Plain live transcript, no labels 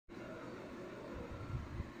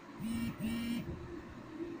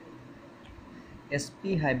sp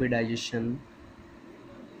hybridization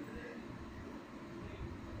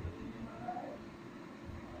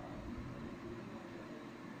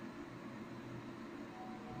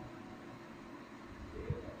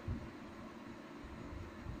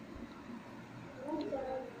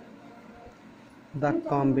the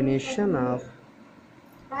combination of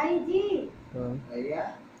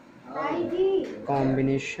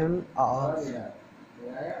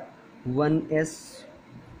one s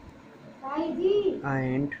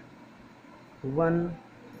and one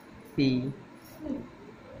p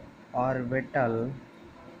orbital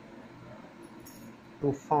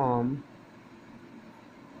to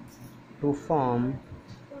form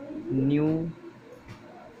new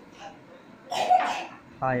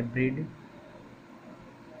hybrid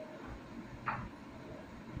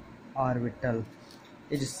orbital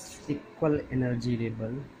is equal energy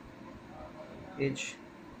level is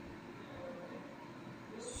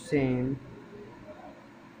same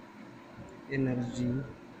energy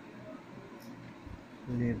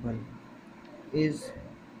level is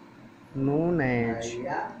known as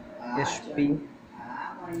sp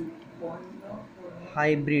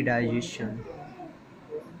hybridization.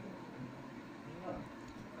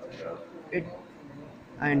 It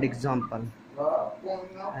and example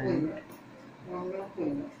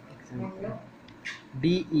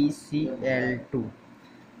BeCl2.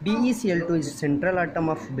 BeCl2 is central atom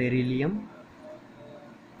of beryllium.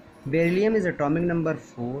 Beryllium is atomic number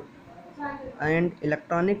 4 and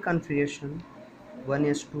electronic configuration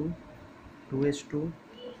 1s2 2s2,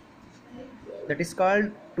 that is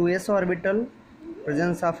called 2s orbital,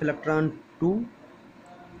 presence of electron 2,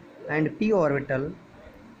 and p orbital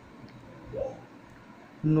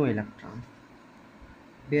no electron.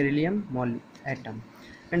 Beryllium atom,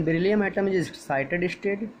 and beryllium atom is excited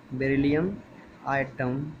state. Beryllium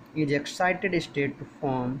atom is excited state to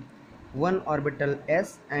form one orbital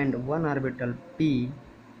s and one orbital p.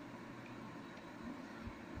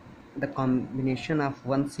 The combination of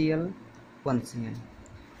 1Cl 1Cl,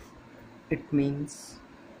 it means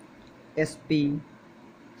sp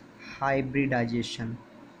hybridization.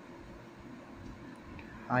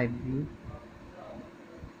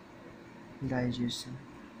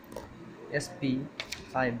 Sp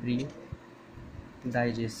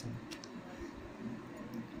hybridization.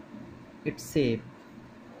 Its shape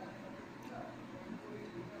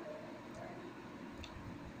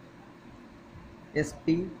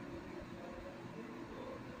sp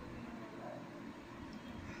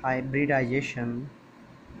hybridization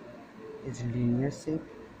is linear shape.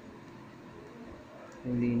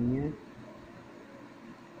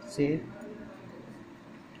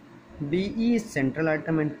 Be is central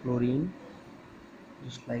atom and chlorine,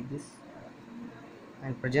 just like this,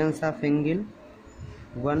 and presence of angle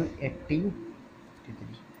 180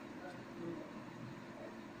 degree.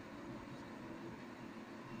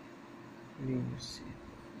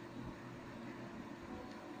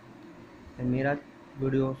 मेरा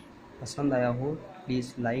video पसंद आया हो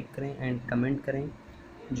please like करें and comment करें,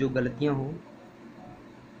 जो गलतियां हो